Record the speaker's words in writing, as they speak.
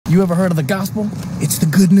You ever heard of the gospel? It's the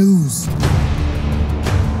good news.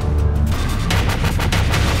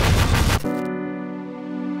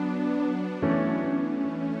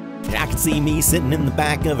 I can see me sitting in the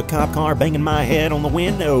back of a cop car, banging my head on the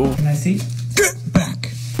window. Can I see? Get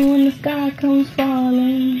back! When the sky comes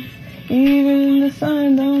falling, even the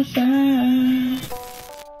sun don't shine.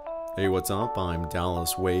 Hey, what's up? I'm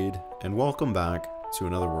Dallas Wade, and welcome back to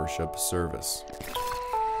another worship service.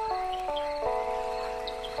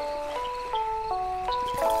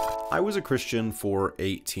 I was a Christian for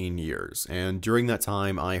 18 years, and during that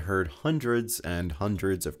time I heard hundreds and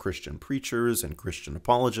hundreds of Christian preachers and Christian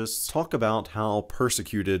apologists talk about how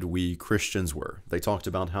persecuted we Christians were. They talked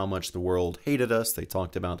about how much the world hated us, they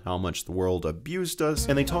talked about how much the world abused us,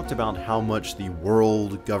 and they talked about how much the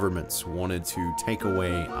world governments wanted to take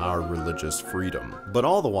away our religious freedom. But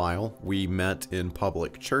all the while, we met in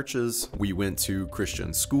public churches, we went to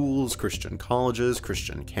Christian schools, Christian colleges,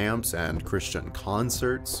 Christian camps, and Christian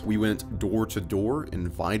concerts. We went door to door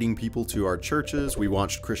inviting people to our churches. We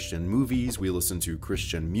watched Christian movies. We listened to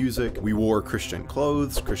Christian music. We wore Christian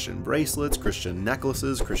clothes, Christian bracelets, Christian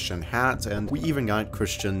necklaces, Christian hats, and we even got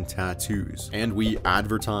Christian tattoos. And we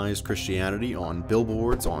advertised Christianity on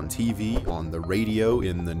billboards, on TV, on the radio,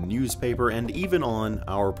 in the newspaper, and even on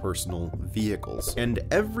our personal vehicles. And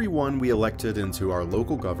everyone we elected into our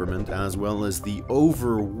local government, as well as the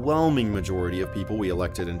overwhelming majority of people we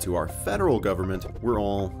elected into our federal government, were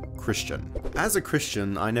all Christian. As a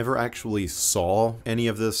Christian, I never actually saw any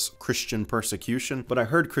of this Christian persecution, but I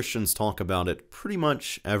heard Christians talk about it pretty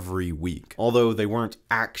much every week. Although they weren't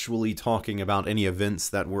actually talking about any events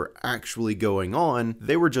that were actually going on,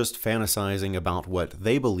 they were just fantasizing about what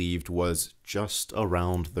they believed was just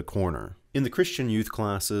around the corner. In the Christian youth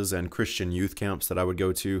classes and Christian youth camps that I would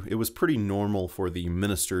go to, it was pretty normal for the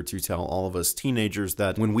minister to tell all of us teenagers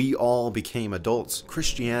that when we all became adults,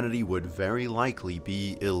 Christianity would very likely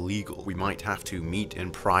be illegal. We might have to meet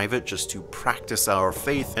in private just to practice our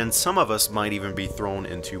faith, and some of us might even be thrown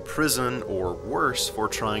into prison or worse for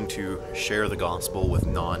trying to share the gospel with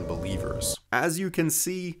non-believers. As you can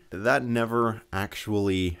see, that never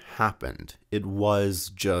actually happened. It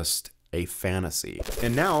was just a fantasy.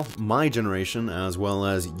 And now, my generation, as well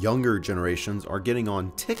as younger generations, are getting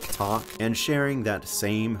on TikTok and sharing that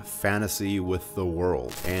same fantasy with the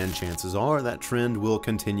world. And chances are that trend will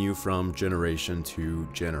continue from generation to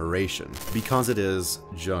generation, because it is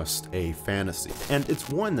just a fantasy. And it's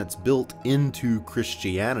one that's built into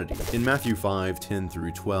Christianity. In Matthew 5:10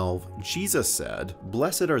 through 12, Jesus said,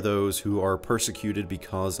 "Blessed are those who are persecuted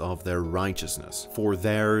because of their righteousness, for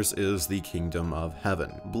theirs is the kingdom of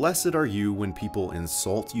heaven. Blessed are you when people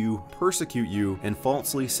insult you, persecute you, and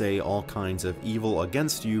falsely say all kinds of evil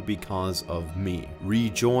against you because of me.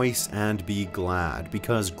 Rejoice and be glad,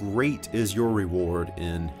 because great is your reward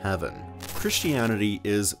in heaven." Christianity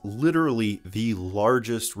is literally the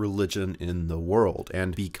largest religion in the world,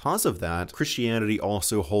 and because of that, Christianity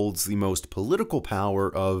also holds the most political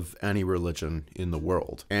power of any religion in the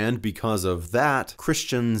world. And because of that,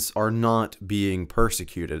 Christians are not being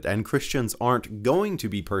persecuted, and Christians aren't going to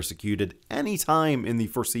be persecuted anytime in the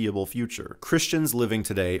foreseeable future. Christians living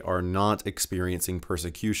today are not experiencing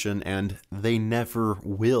persecution, and they never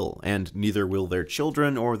will, and neither will their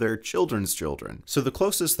children or their children's children. So the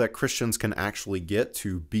closest that Christians can actually get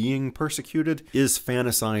to being persecuted is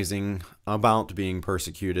fantasizing about being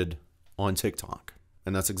persecuted on TikTok.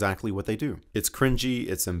 And that's exactly what they do. It's cringy,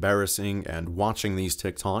 it's embarrassing, and watching these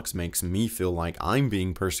TikToks makes me feel like I'm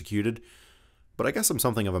being persecuted, but I guess I'm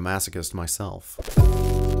something of a masochist myself.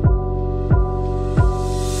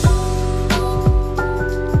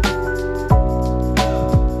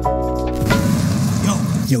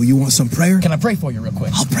 Yo, you want some prayer? Can I pray for you real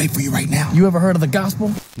quick? I'll pray for you right now. You ever heard of the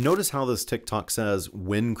gospel? Notice how this TikTok says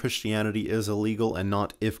when Christianity is illegal and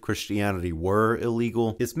not if Christianity were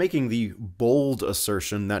illegal. It's making the bold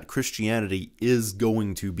assertion that Christianity is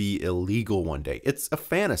going to be illegal one day. It's a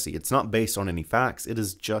fantasy. It's not based on any facts. It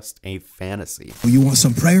is just a fantasy. You want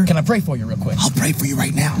some prayer? Can I pray for you real quick? I'll pray for you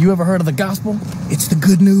right now. You ever heard of the gospel? It's the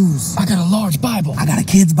good news. I got a large Bible. I got a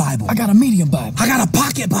kid's Bible. I got a medium Bible. I got a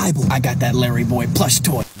pocket Bible. I got that Larry Boy plush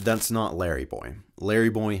toy. That's not Larry Boy. Larry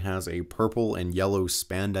Boy has a purple and yellow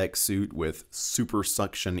spandex suit with super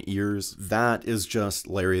suction ears. That is just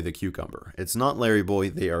Larry the Cucumber. It's not Larry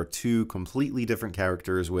Boy. They are two completely different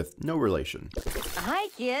characters with no relation. Hi,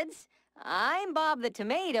 kids. I'm Bob the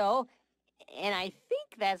Tomato, and I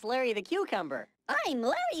think that's Larry the Cucumber. I'm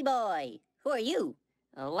Larry Boy. Who are you?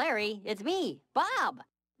 Larry, it's me, Bob.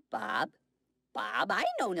 Bob? Bob, I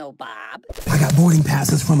know no Bob. I got boarding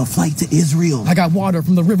passes from a flight to Israel. I got water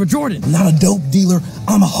from the River Jordan. I'm not a dope dealer,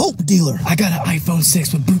 I'm a hope dealer. I got an iPhone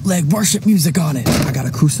 6 with bootleg worship music on it. I got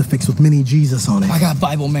a crucifix with mini Jesus on it. I got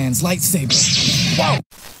Bible Man's lightsaber. Whoa!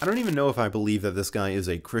 I don't even know if I believe that this guy is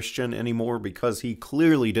a Christian anymore because he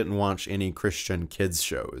clearly didn't watch any Christian kids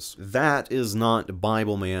shows. That is not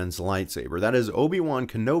Bible Man's lightsaber. That is Obi-Wan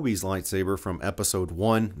Kenobi's lightsaber from episode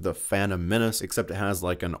 1, The Phantom Menace, except it has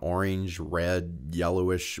like an orange, red,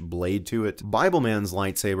 yellowish blade to it. Bible Man's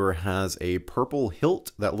lightsaber has a purple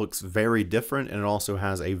hilt that looks very different, and it also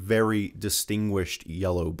has a very distinguished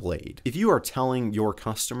yellow blade. If you are telling your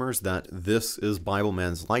customers that this is Bible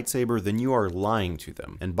Man's lightsaber, then you are lying to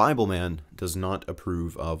them. And Bible Man does not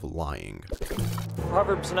approve of lying.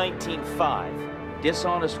 Proverbs 19:5.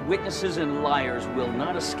 Dishonest witnesses and liars will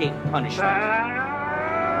not escape punishment.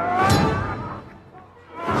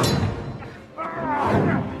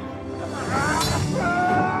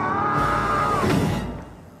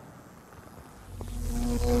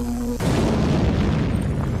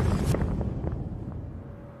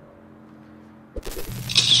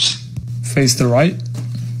 Face the right.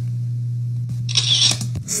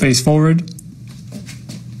 Face forward.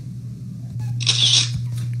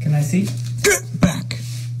 Can I see? Get back!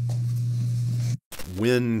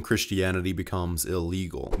 When Christianity becomes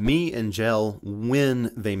illegal. Me and Gel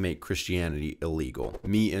when they make Christianity illegal.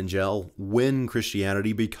 Me and Gel when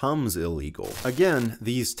Christianity becomes illegal. Again,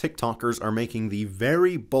 these TikTokers are making the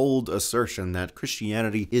very bold assertion that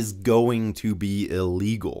Christianity is going to be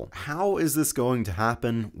illegal. How is this going to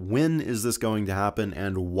happen? When is this going to happen?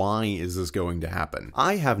 And why is this going to happen?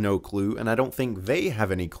 I have no clue, and I don't think they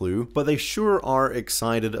have any clue, but they sure are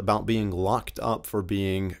excited about being locked up for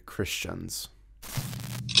being Christians.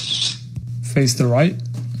 Face the right.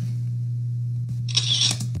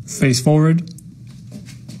 Face forward.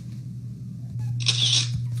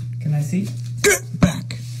 Can I see? Get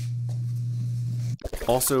back!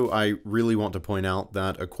 Also, I really want to point out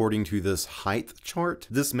that according to this height chart,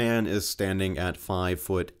 this man is standing at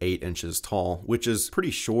 5'8" tall, which is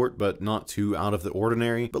pretty short, but not too out of the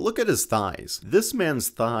ordinary. But look at his thighs. This man's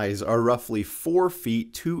thighs are roughly 4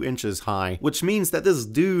 feet 2 inches high, which means that this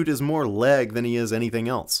dude is more leg than he is anything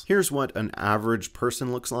else. Here's what an average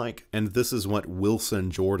person looks like, and this is what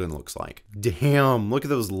Wilson Jordan looks like. Damn, look at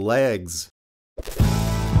those legs.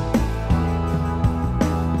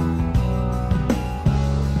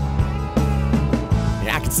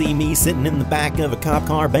 See me sitting in the back of a cop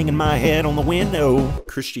car banging my head on the window.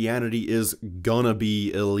 Christianity is gonna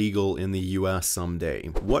be illegal in the US someday.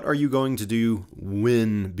 What are you going to do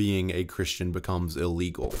when being a Christian becomes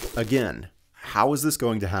illegal? Again, how is this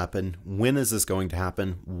going to happen? When is this going to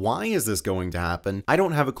happen? Why is this going to happen? I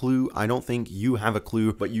don't have a clue. I don't think you have a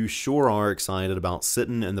clue, but you sure are excited about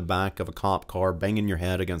sitting in the back of a cop car banging your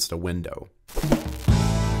head against a window.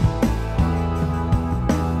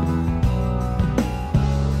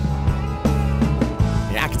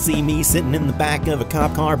 See me sitting in the back of a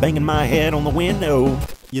cop car banging my head on the window.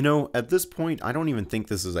 You know, at this point, I don't even think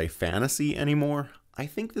this is a fantasy anymore. I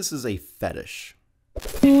think this is a fetish.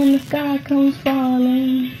 When the sky comes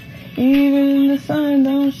falling, even the sun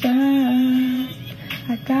don't shine,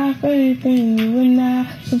 I got faith in you and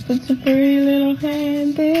I, so put your pretty little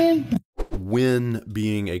hand in. When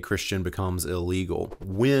being a Christian becomes illegal.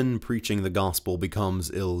 When preaching the gospel becomes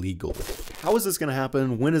illegal. How is this going to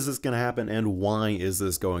happen? When is this going to happen? And why is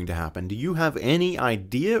this going to happen? Do you have any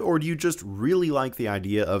idea, or do you just really like the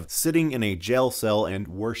idea of sitting in a jail cell and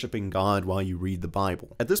worshiping God while you read the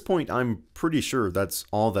Bible? At this point, I'm pretty sure that's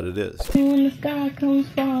all that it is. When the sky comes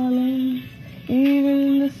falling,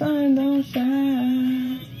 even the sun don't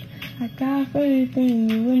shine, I got faith in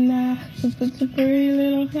you and I, so put your pretty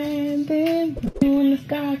little hand in. When the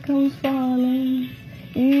sky comes falling,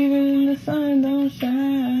 even the sun don't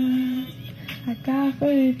shine, I got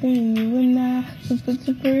faith in you and I, so put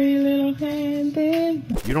your pretty little hand in.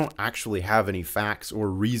 You don't actually have any facts or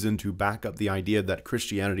reason to back up the idea that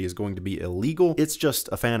Christianity is going to be illegal. It's just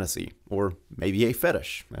a fantasy, or maybe a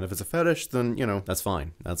fetish. And if it's a fetish, then, you know, that's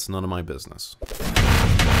fine. That's none of my business.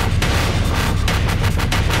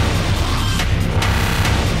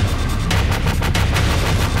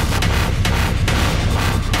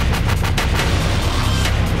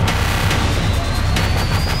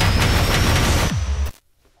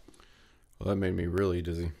 Well, that made me really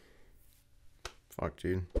dizzy. Fuck,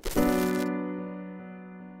 dude.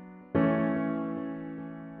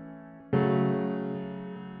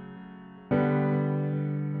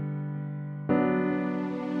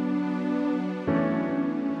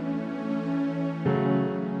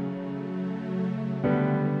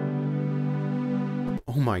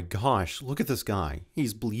 Oh my gosh, look at this guy.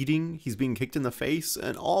 He's bleeding, he's being kicked in the face,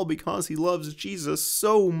 and all because he loves Jesus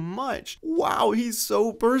so much. Wow, he's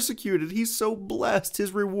so persecuted. He's so blessed.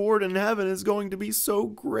 His reward in heaven is going to be so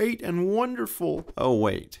great and wonderful. Oh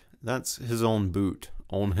wait, that's his own boot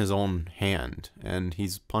on his own hand, and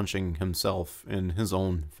he's punching himself in his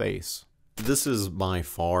own face. This is by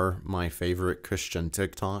far my favorite Christian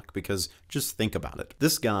TikTok because just think about it.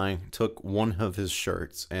 This guy took one of his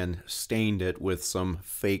shirts and stained it with some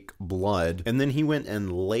fake blood, and then he went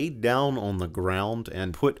and laid down on the ground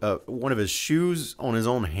and put one of his shoes on his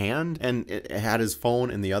own hand, and it had his phone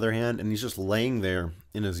in the other hand, and he's just laying there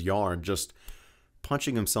in his yard just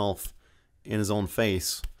punching himself in his own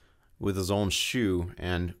face with his own shoe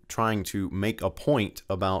and trying to make a point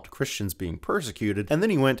about Christians being persecuted, and then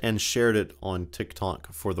he went and shared it on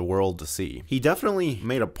TikTok for the world to see. He definitely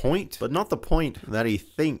made a point, but not the point that he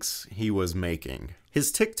thinks he was making.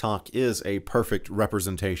 His TikTok is a perfect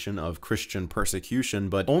representation of Christian persecution,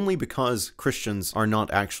 but only because Christians are not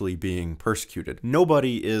actually being persecuted.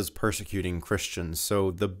 Nobody is persecuting Christians, so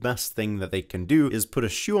the best thing that they can do is put a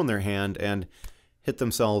shoe on their hand and hit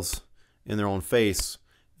themselves in their own face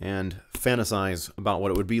and fantasize about what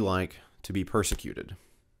it would be like to be persecuted.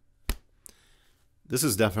 This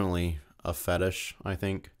is definitely a fetish, I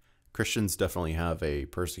think. Christians definitely have a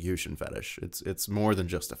persecution fetish. It's more than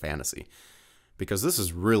just a fantasy. Because this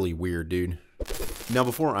is really weird, dude. Now,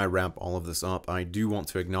 before I wrap all of this up, I do want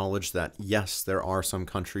to acknowledge that, yes, there are some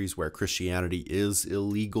countries where Christianity is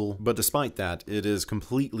illegal, but despite that, it is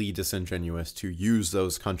completely disingenuous to use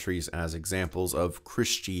those countries as examples of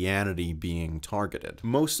Christianity being targeted.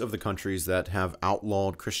 Most of the countries that have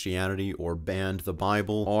outlawed Christianity or banned the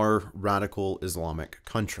Bible are radical Islamic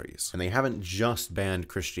countries. And they haven't just banned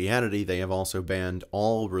Christianity, they have also banned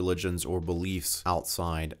all religions or beliefs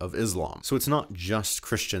outside of Islam. So it's not just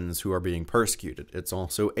Christians who are being persecuted. It's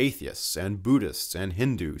also atheists and Buddhists and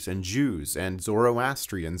Hindus and Jews and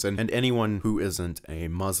Zoroastrians and anyone who isn't a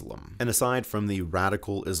Muslim. And aside from the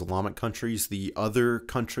radical Islamic countries, the other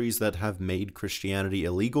countries that have made Christianity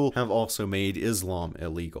illegal have also made Islam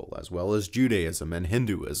illegal, as well as Judaism and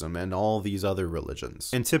Hinduism and all these other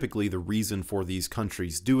religions. And typically the reason for these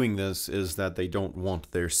countries doing this is that they don't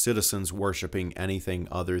want their citizens worshiping anything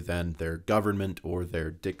other than their government or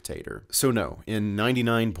their dictator. So no, in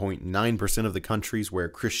 99.9% of the countries where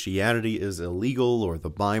Christianity is illegal or the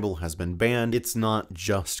Bible has been banned, it's not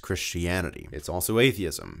just Christianity. It's also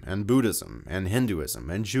atheism and Buddhism and Hinduism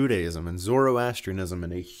and Judaism and Zoroastrianism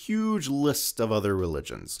and a huge list of other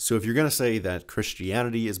religions. So if you're going to say that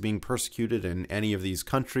Christianity is being persecuted in any of these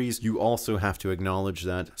countries, you also have to acknowledge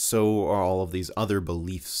that so are all of these other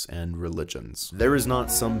beliefs and religions. There is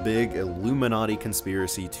not some big Illuminati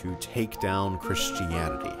conspiracy to take down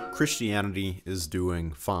Christianity. Christianity is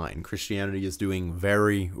doing fine. Christianity is doing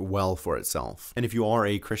very well for itself. And if you are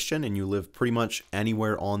a Christian and you live pretty much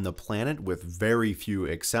anywhere on the planet with very few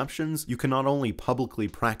exceptions, you can not only publicly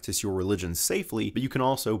practice your religion safely, but you can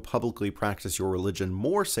also publicly practice your religion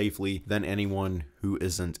more safely than anyone who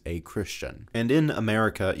isn't a Christian. And in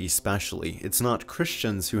America especially, it's not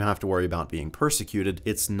Christians who have to worry about being persecuted,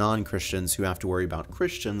 it's non-Christians who have to worry about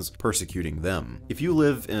Christians persecuting them. If you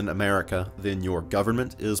live in America, then your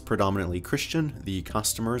government is predominantly Christian, the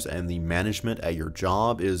customers and the management at your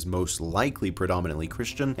job is most likely predominantly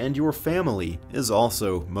Christian, and your family is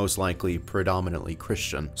also most likely predominantly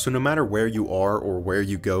Christian. So no matter where you are or where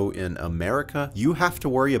you go in America, you have to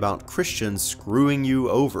worry about Christians screwing you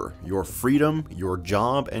over, your freedom, your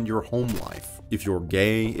job, and your home life. If you're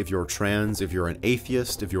gay, if you're trans, if you're an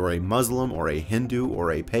atheist, if you're a Muslim or a Hindu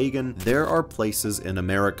or a pagan, there are places in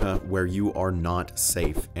America where you are not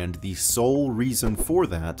safe, and the sole reason for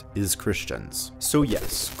that is Christians. So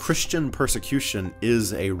yes, Christian persecution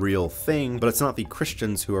is a real thing, but it's not the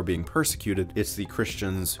Christians who are being persecuted, it's the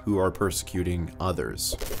Christians who are persecuting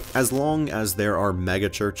others. As long as there are mega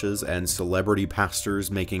churches and celebrity pastors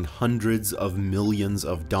making hundreds of millions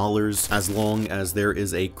of dollars, as long as there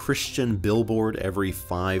is a Christian billboard every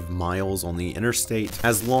 5 miles on the interstate,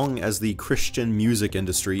 as long as the Christian music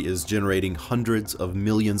industry is generating hundreds of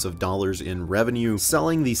millions of dollars in revenue,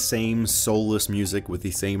 selling the same soulless music with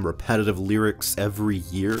the same repetitive lyrics every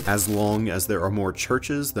year, as long as there are more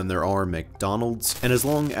churches than there are McDonald's, and as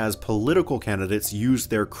long as political candidates use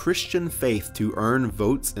their Christian faith to earn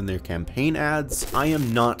votes in their campaign ads, I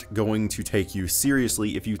am not going to take you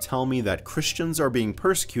seriously if you tell me that Christians are being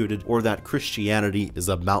persecuted or that Christianity is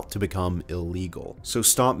about to become illegal. So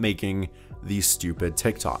stop making these stupid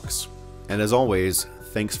TikToks. And as always,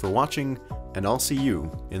 thanks for watching, and I'll see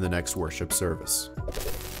you in the next worship service.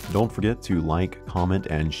 Don't forget to like, comment,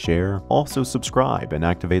 and share. Also subscribe and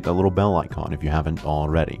activate that little bell icon if you haven't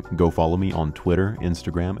already. Go follow me on Twitter,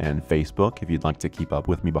 Instagram, and Facebook if you'd like to keep up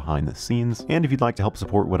with me behind the scenes. And if you'd like to help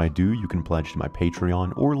support what I do, you can pledge to my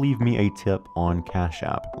Patreon or leave me a tip on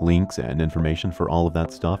Cashapp. Links and information for all of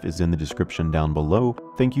that stuff is in the description down below.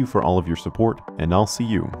 Thank you for all of your support, and I'll see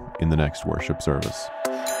you in the next worship service.